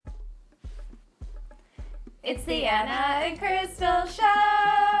It's the Anna and Crystal Show!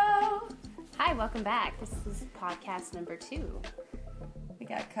 Hi, welcome back. This is podcast number 2. We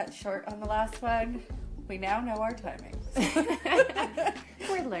got cut short on the last one. We now know our timings.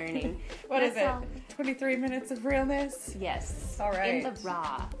 We're learning. What is it? 23 minutes of realness? Yes. All right. In the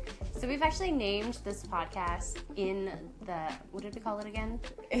raw. So we've actually named this podcast in the, what did we call it again?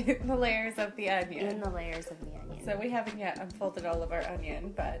 In the layers of the onion. In the layers of the onion. So we haven't yet unfolded all of our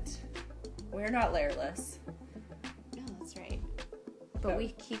onion, but we're not layerless. No, that's right. But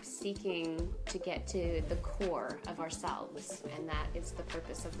we keep seeking to get to the core of ourselves, and that is the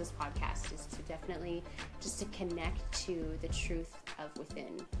purpose of this podcast, is to definitely just to connect to the truth of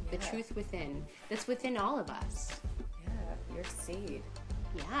within. The truth within. That's within all of us. Yeah, your seed.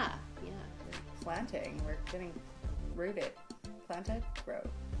 Yeah. We're planting. We're getting rooted. Planted? Grow.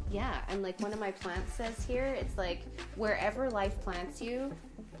 Yeah, and like one of my plants says here, it's like, wherever life plants you,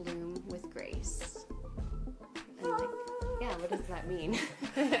 bloom with grace. And like, yeah, what does that mean?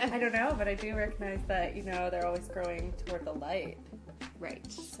 I don't know, but I do recognize that, they're always growing toward the light. Right.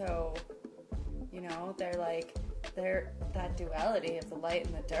 So, they're that duality of the light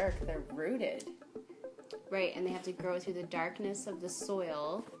and the dark, they're rooted. Right, and they have to grow through the darkness of the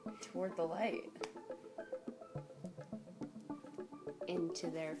soil toward the light. Into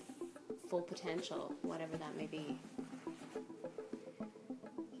their full potential, whatever that may be.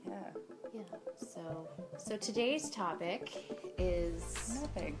 Yeah. So today's topic is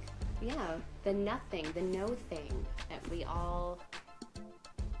nothing. Yeah, the nothing, the no thing that we all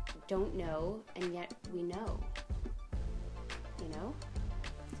don't know, and yet we know. You know?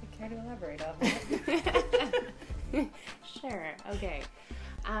 So care to elaborate on that? Sure. Okay.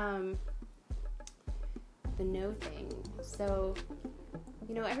 The no thing. So,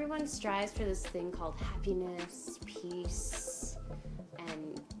 everyone strives for this thing called happiness, peace,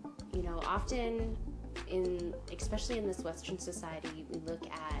 and, often especially in this Western society, we look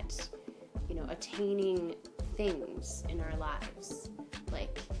at, attaining things in our lives,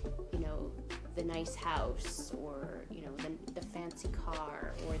 like, the nice house, or, the fancy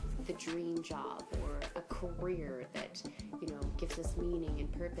car, or the dream job, or a career that, gives us meaning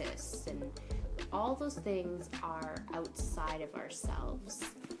and purpose, and all those things are outside of ourselves.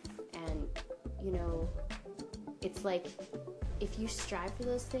 And, it's like, if you strive for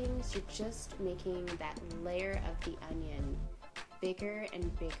those things, you're just making that layer of the onion bigger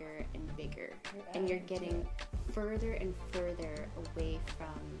and bigger and bigger. And you're getting further and further away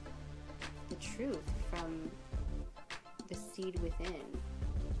from the truth, from the seed within.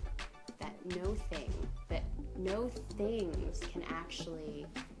 That no things can actually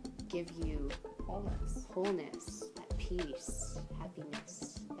give you wholeness, that peace,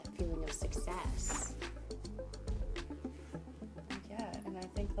 happiness, that feeling of success. Yeah, and I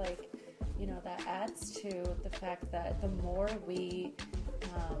think that adds to the fact that the more we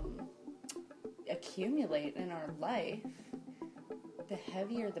accumulate in our life, the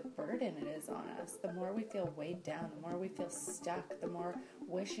heavier the burden it is on us. The more we feel weighed down, the more we feel stuck, the more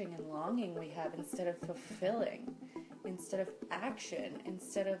wishing and longing we have instead of fulfilling, instead of action,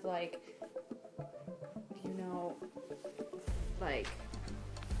 instead of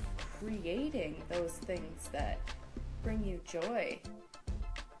creating those things that bring you joy.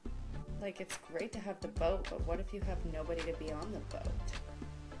 It's great to have the boat, but what if you have nobody to be on the boat?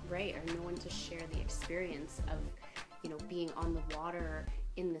 Right, or no one to share the experience of, being on the water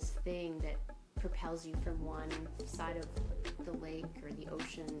in this thing that propels you from one side of the lake or the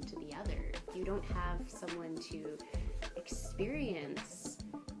ocean to the other. If you don't have someone to experience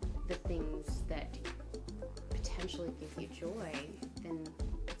the things that potentially give you joy, then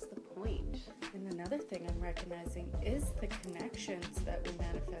what's the point? And another thing I'm recognizing is the connections that we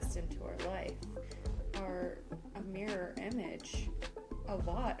manifest into our life are a mirror image. A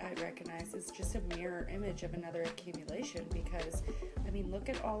lot, I recognize, is just a mirror image of another accumulation, because, look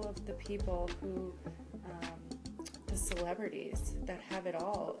at all of the people who, the celebrities that have it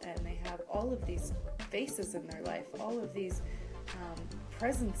all, and they have all of these faces in their life, all of these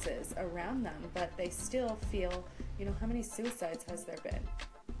presences around them, but they still feel, how many suicides has there been?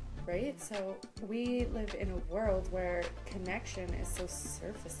 Right? So we live in a world where connection is so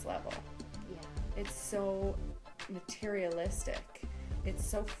surface level. Yeah. It's so materialistic. It's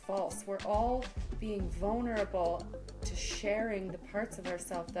so false. We're all being vulnerable to sharing the parts of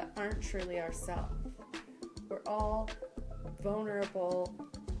ourselves that aren't truly ourselves. We're all vulnerable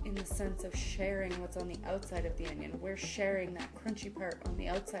in the sense of sharing what's on the outside of the onion. We're sharing that crunchy part on the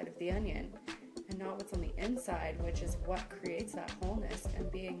outside of the onion and not what's on the inside, which is what creates that wholeness, and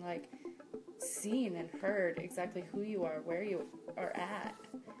being seen and heard exactly who you are, where you are at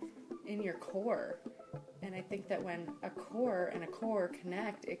in your core, and And I think that when a core and a core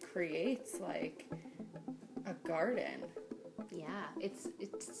connect, it creates like a garden. Yeah, it's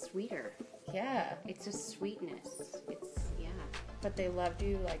sweeter. Yeah. It's a sweetness. But they loved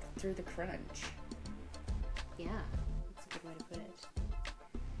you like through the crunch. Yeah, that's a good way to put it.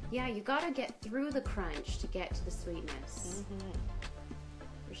 Yeah, you gotta get through the crunch to get to the sweetness. Mm-hmm.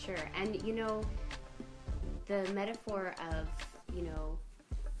 For sure. And, you know, the metaphor of, you know,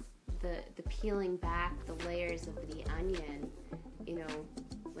 the peeling back the layers of the onion, you know,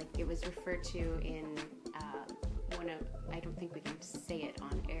 like it was referred to in one of, I don't think we can say it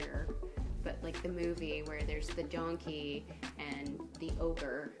on air, but like the movie where there's the donkey and the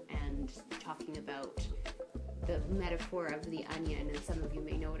ogre and talking about the metaphor of the onion, and some of you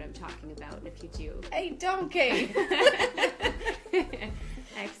may know what I'm talking about, and if you do... Hey, donkey!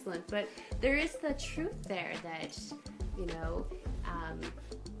 Excellent. But there is the truth there that, you know,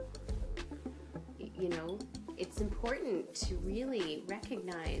 it's important to really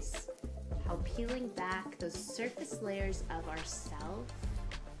recognize how peeling back those surface layers of ourself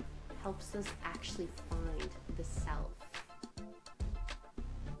helps us actually find the self.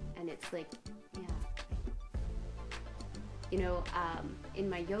 And it's like, yeah. You know, in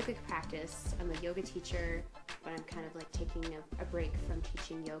my yogic practice, I'm a yoga teacher, but I'm kind of like taking a break from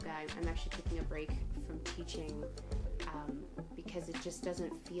teaching yoga. I'm actually taking a break from teaching because it just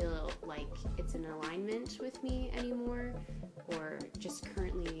doesn't feel like it's in alignment with me anymore, or just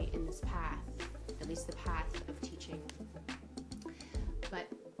currently in this path, at least the path of teaching. But,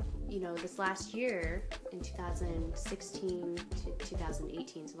 you know, this last year, in 2016 to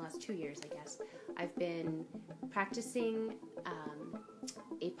 2018, so the last 2 years, I guess, I've been practicing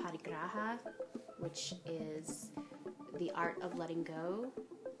aparigraha, which is the art of letting go,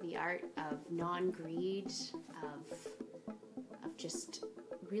 the art of non-greed, of just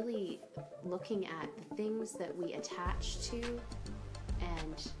really looking at the things that we attach to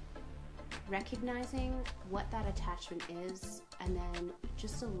and recognizing what that attachment is, and then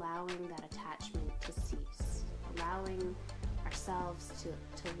just allowing that attachment to cease, allowing ourselves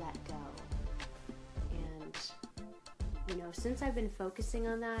to let go. And, you know, since I've been focusing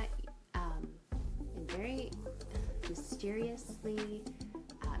on that in very mysteriously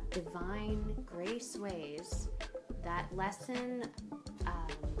divine grace ways, that lesson,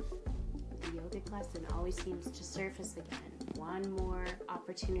 the yogic lesson, always seems to surface again. One more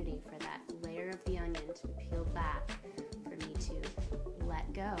opportunity for that layer of the onion to be peeled back, for me to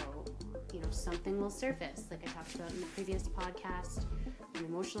let go. You know, something will surface, like I talked about in the previous podcast. An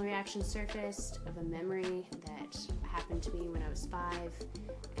emotional reaction surfaced of a memory that happened to me when I was 5,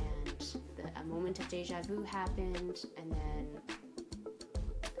 and a moment of deja vu happened, and then,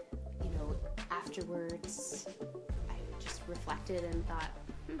 you know, afterwards I just reflected and thought,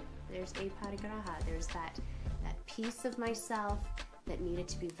 there's aparigraha, there's that piece of myself that needed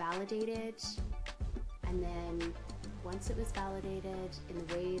to be validated, and then once it was validated in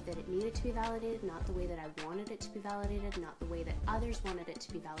the way that it needed to be validated, not the way that I wanted it to be validated, not the way that others wanted it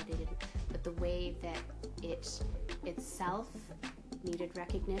to be validated, but the way that it itself needed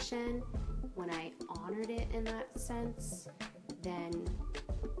recognition, when I honored it in that sense, then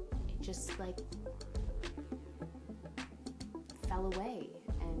it just like fell away,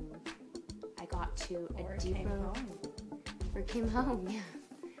 and I got to or a deeper... came home. Yeah.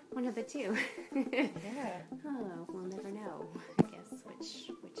 One of the two. Yeah. Oh, we'll never know, I guess,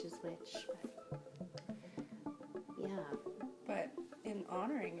 which is which. But, yeah. But in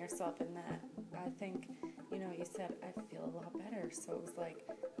honoring yourself in that, I think, you know, you said, I feel a lot better. So it was like,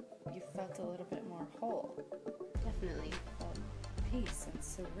 you felt a little bit more whole. Definitely. You felt peace and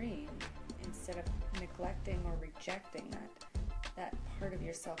serene, instead of neglecting or rejecting that part of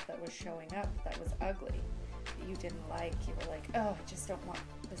yourself that was showing up, that was ugly, that you didn't like. You were like, oh, I just don't want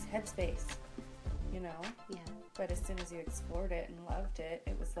this headspace, you know? Yeah. But as soon as you explored it and loved it,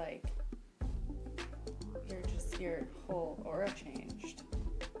 it was like, your whole aura changed.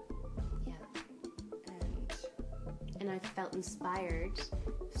 Yeah. And I felt inspired,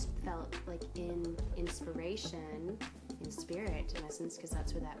 felt like in inspiration, in spirit, in essence, because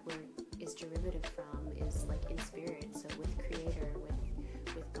that's where that word is derivative from, is like in spirit. So with Creator,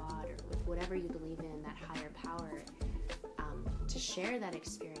 with God, or with whatever you believe in, that higher power, to share that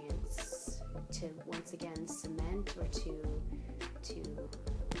experience, to once again cement, or to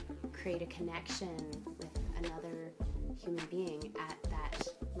create a connection with another human being at that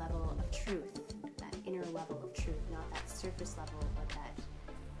level of truth, that inner level of truth, not that surface level, but that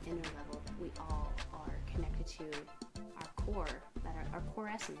inner level that we all are connected to, our core, that our core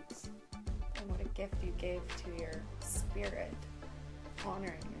essence. And what a gift you gave to your spirit,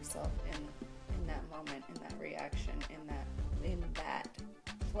 honoring yourself in in that moment, in that reaction, in that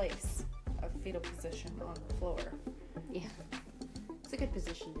place of fetal position on the floor. Yeah. It's a good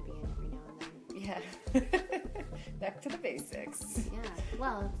position to be in every now and then. Yeah. Back to the basics. Yeah.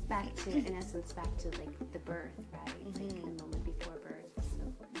 Well, it's back to, in essence, back to like the birth, right? Like the moment before birth.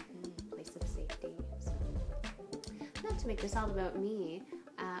 So, place of safety. So, not to make this all about me,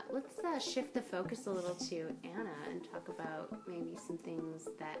 let's shift the focus a little to Anna and talk about maybe some things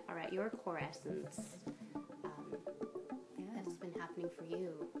that are at your core essence that has been happening for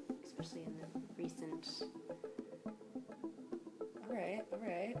you, especially in the recent... All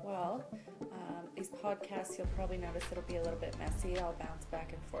right. Well, these podcasts, you'll probably notice it'll be a little bit messy. I'll bounce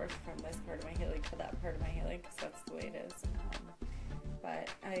back and forth from this part of my healing to that part of my healing because that's the way it is. But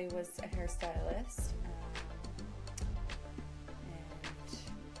I was a hairstylist, and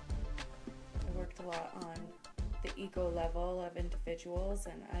I worked a lot on the ego level of individuals,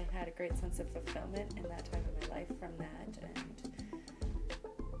 and I had a great sense of fulfillment in that time of my life from that. And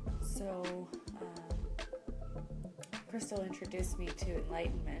so Crystal introduced me to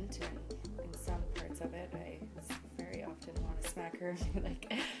enlightenment, and in some parts of it, I very often want to smack her and be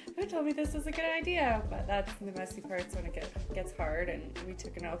like, who told me this is a good idea? But that's the messy parts when it gets hard, and we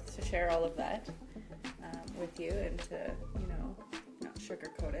took an oath to share all of that with you and to, not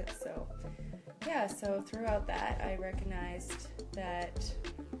sugarcoat it. So, yeah, so throughout that, I recognized that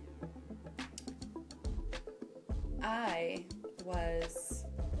I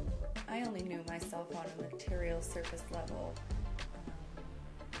only knew myself on a material surface level,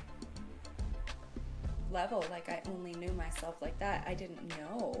 like I only knew myself like that. I didn't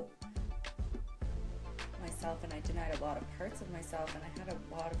know myself, and I denied a lot of parts of myself, and I had a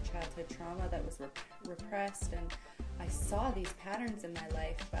lot of childhood trauma that was repressed, and I saw these patterns in my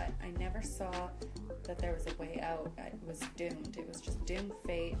life, but I never saw that there was a way out. I was doomed. It was just doomed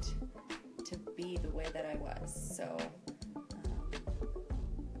fate to be the way that I was. So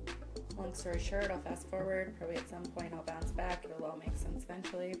long story short, I'll fast forward. Probably at some point I'll bounce back. It'll all make sense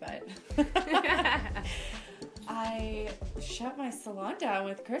eventually, but I shut my salon down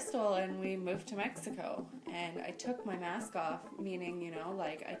with Crystal and we moved to Mexico. And I took my mask off, meaning,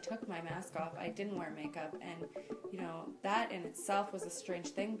 I took my mask off. I didn't wear makeup. And, that in itself was a strange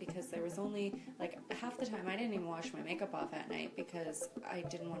thing because there was only, half the time I didn't even wash my makeup off at night because I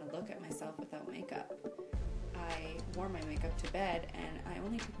didn't want to look at myself without makeup. I wore my makeup to bed, and I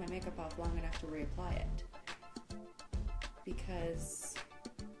only took my makeup off long enough to reapply it because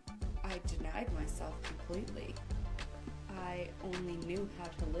I denied myself completely. I only knew how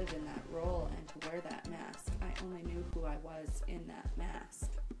to live in that role and to wear that mask. I only knew who I was in that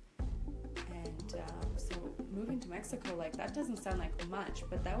mask. And so moving to Mexico, that doesn't sound like much,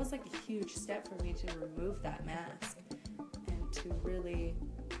 but that was a huge step for me to remove that mask and to really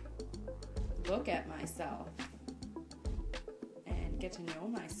look at myself and get to know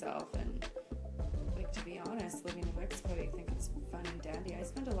myself. And to be honest, living in Mexico, you think it's fun and dandy. I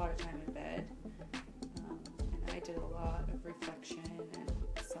spent a lot of time in bed, and I did a lot of reflection and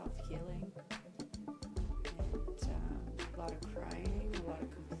self-healing, and a lot of crying, a lot of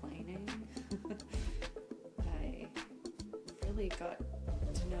complaining. I really got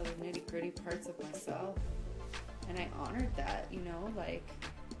to know the nitty-gritty parts of myself, and I honored that,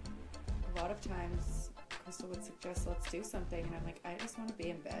 a lot of times Crystal would suggest, let's do something, and I'm like, I just want to be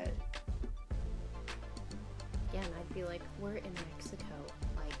in bed. Yeah, and I'd be like, we're in Mexico.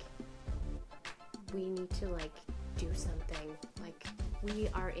 We need to, do something. We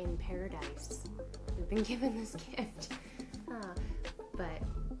are in paradise. We've been given this gift. But,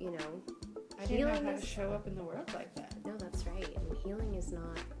 I didn't know how to show up in the world like that. No, that's right. And healing is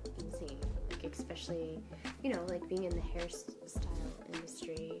not easy. Especially, being in the hairstyle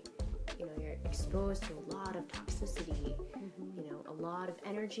industry, you're exposed to a lot of toxicity, a lot of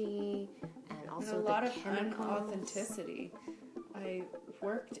energy, and also and a lot of chemicals. Unauthenticity. I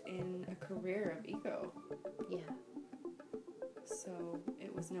worked in a career of ego. Yeah. So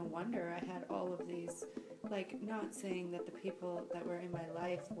it was no wonder I had all of these, not saying that the people that were in my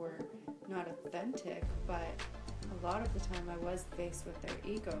life were not authentic, but a lot of the time I was faced with their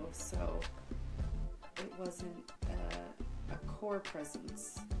ego, so it wasn't a core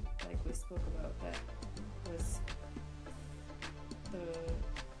presence like we spoke about that was the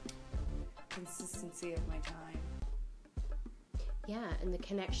consistency of my time. Yeah, and the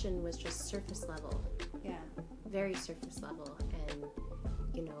connection was just surface level. Yeah. Very surface level. And,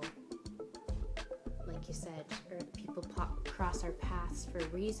 like you said, people cross our paths for a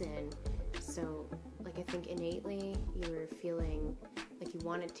reason. So, I think innately you were feeling like you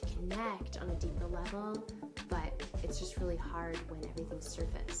wanted to connect on a deeper level, but it's just really hard when everything's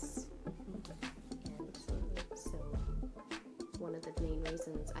surface. Mm-hmm.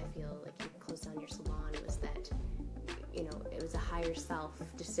 higher self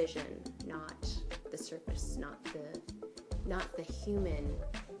decision, not the surface, not the human.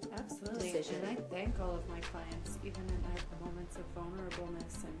 Absolutely. Decision. And I thank all of my clients, even in their moments of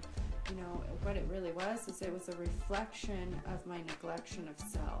vulnerableness. And, what it really was is it was a reflection of my neglection of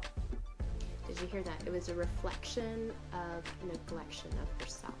self. Did you hear that? It was a reflection of neglection of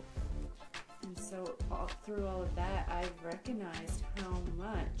herself. And so through all of that, I recognized how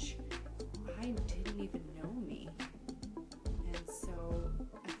much I didn't even know me. And so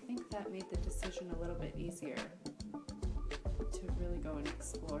I think that made the decision a little bit easier to really go and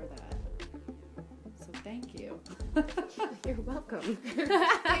explore that. So thank you. You're welcome.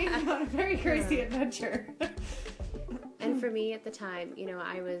 Taking on a very crazy adventure. And for me at the time,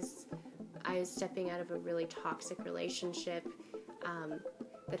 I was stepping out of a really toxic relationship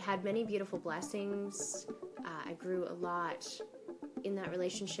that had many beautiful blessings. I grew a lot in that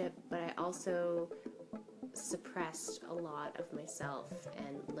relationship, but I also suppressed a lot of myself,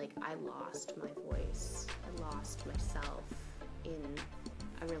 and I lost my voice. I lost myself in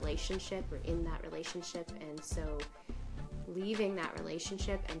a relationship or in that relationship. And so leaving that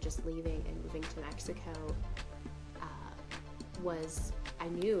relationship and just leaving and moving to Mexico I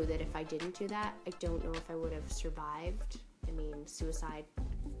knew that if I didn't do that, I don't know if I would have survived. I mean, suicide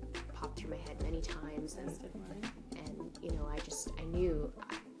popped through my head many times, and I knew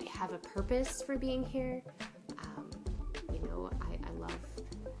I have a purpose for being here. I love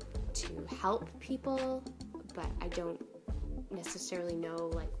to help people, but I don't necessarily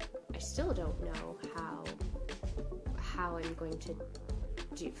know, I still don't know how I'm going to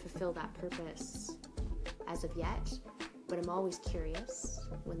fulfill that purpose as of yet. But I'm always curious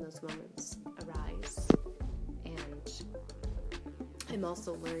when those moments arise, and I'm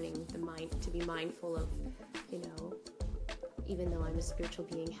also learning to be mindful of, even though I'm a spiritual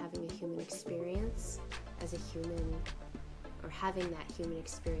being having a human experience, as a human, or having that human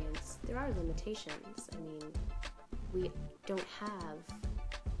experience, there are limitations. I mean, we don't have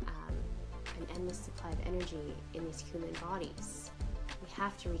an endless supply of energy in these human bodies. We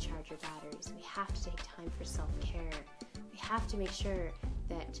have to recharge our batteries. We have to take time for self-care. We have to make sure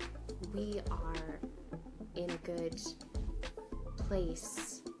that we are in a good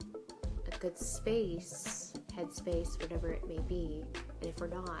place, a good space, headspace, whatever it may be. And if we're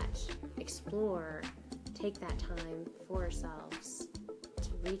not, explore, take that time for ourselves to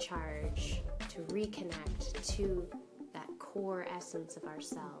recharge, to reconnect to that core essence of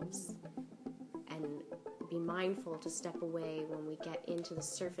ourselves, and be mindful to step away when we get into the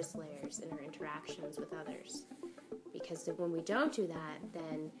surface layers in our interactions with others. Because when we don't do that,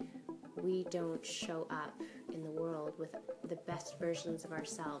 then we don't show up in the world with the best versions of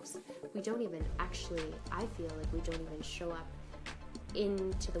ourselves. We don't even actually, I feel like we don't even show up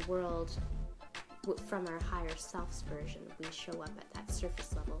into the world from our higher self's version. We show up at that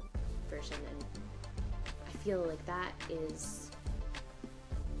surface level version, and I feel like that is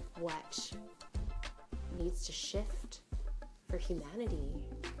what needs to shift for humanity,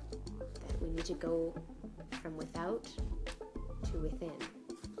 that we need to go from without to within.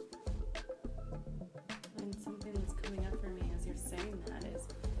 And something that's coming up for me as you're saying that is,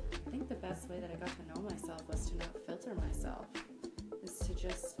 I think the best way that I got to know myself was to not filter myself, is to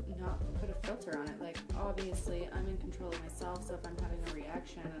just not put a filter on it. Like, obviously I'm in control of myself, so if I'm having a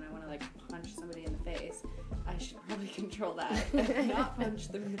reaction and I want to punch somebody in the face, I should probably control that and not punch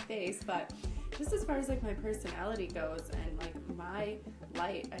them in the face. But just as far as my personality goes and my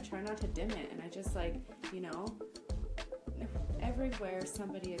light, I try not to dim it, and I just everywhere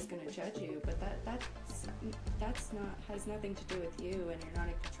somebody is going to judge you, but that's not, has nothing to do with you, and you're not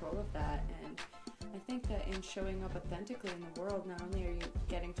in control of that. And I think that in showing up authentically in the world, not only are you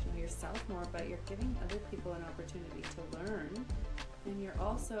getting to know yourself more, but you're giving other people an opportunity to learn, and you're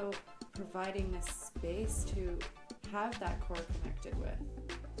also providing this space to have that core connected with,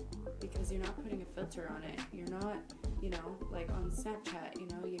 because you're not putting a filter on it. You're not, on Snapchat,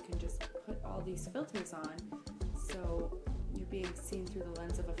 you can just put all these filters on, so you're being seen through the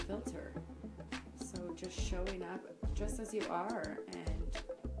lens of a filter. So just showing up just as you are, and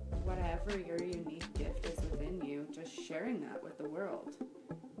whatever your unique gift is within you, just sharing that with the world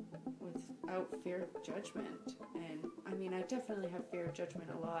without fear of judgment. And I definitely have fear of judgment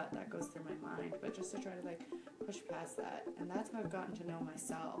a lot. That goes through my mind, but just to try to push past that. And that's how I've gotten to know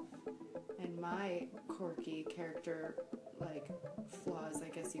myself and my quirky character flaws, I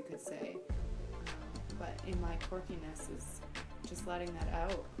guess you could say. But in my quirkiness is just letting that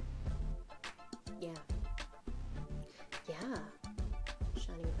out. Yeah.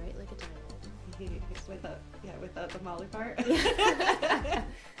 Shining bright like a diamond. Without the Molly part.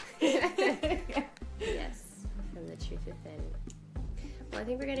 Yes, from the truth within. Well, I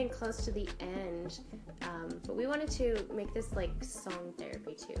think we're getting close to the end, but we wanted to make this like song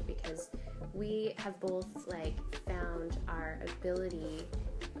therapy too, because we have both like found our ability,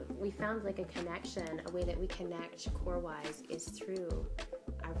 we found like a connection, a way that we connect core-wise is through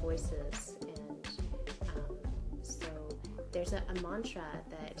our voices. And so there's a mantra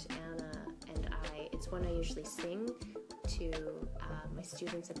that Anna and I, it's one I usually sing to my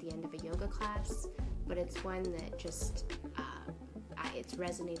students at the end of a yoga class, but it's one that just it's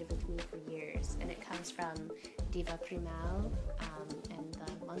resonated with me for years, and it comes from Deva Premal, and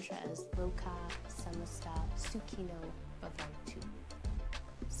the mantra is Loka Samasta Sukhino Bhavantu.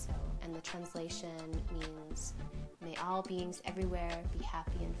 So, and the translation means, may all beings everywhere be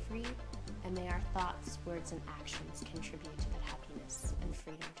happy and free, and may our thoughts, words, and actions contribute to that happiness and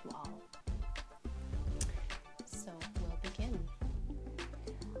freedom to all. So, we'll begin.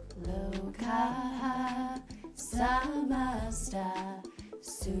 Loka Samasta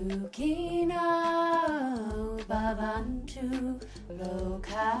Sukhino Bhavantu.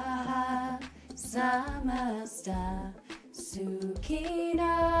 Loka Samasta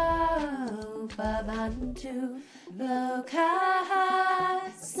Sukhino Bhavantu. Loka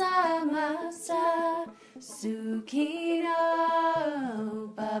Samasta Sukhino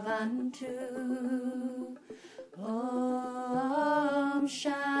Bhavantu. Om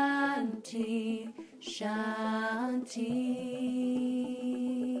Shanti Shanti.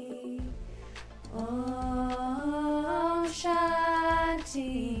 Om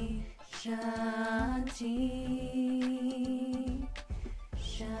Shanti Shanti.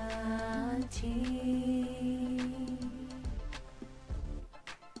 Shanti.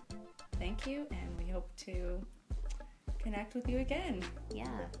 Thank you, and we hope to connect with you again.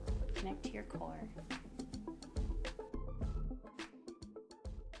 Yeah, connect to your core.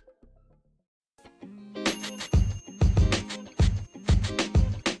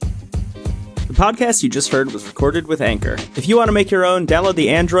 The podcast you just heard was recorded with Anchor. If you want to make your own, download the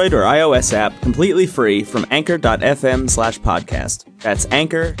Android or iOS app completely free from anchor.fm/podcast. That's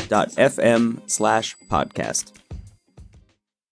anchor.fm/podcast.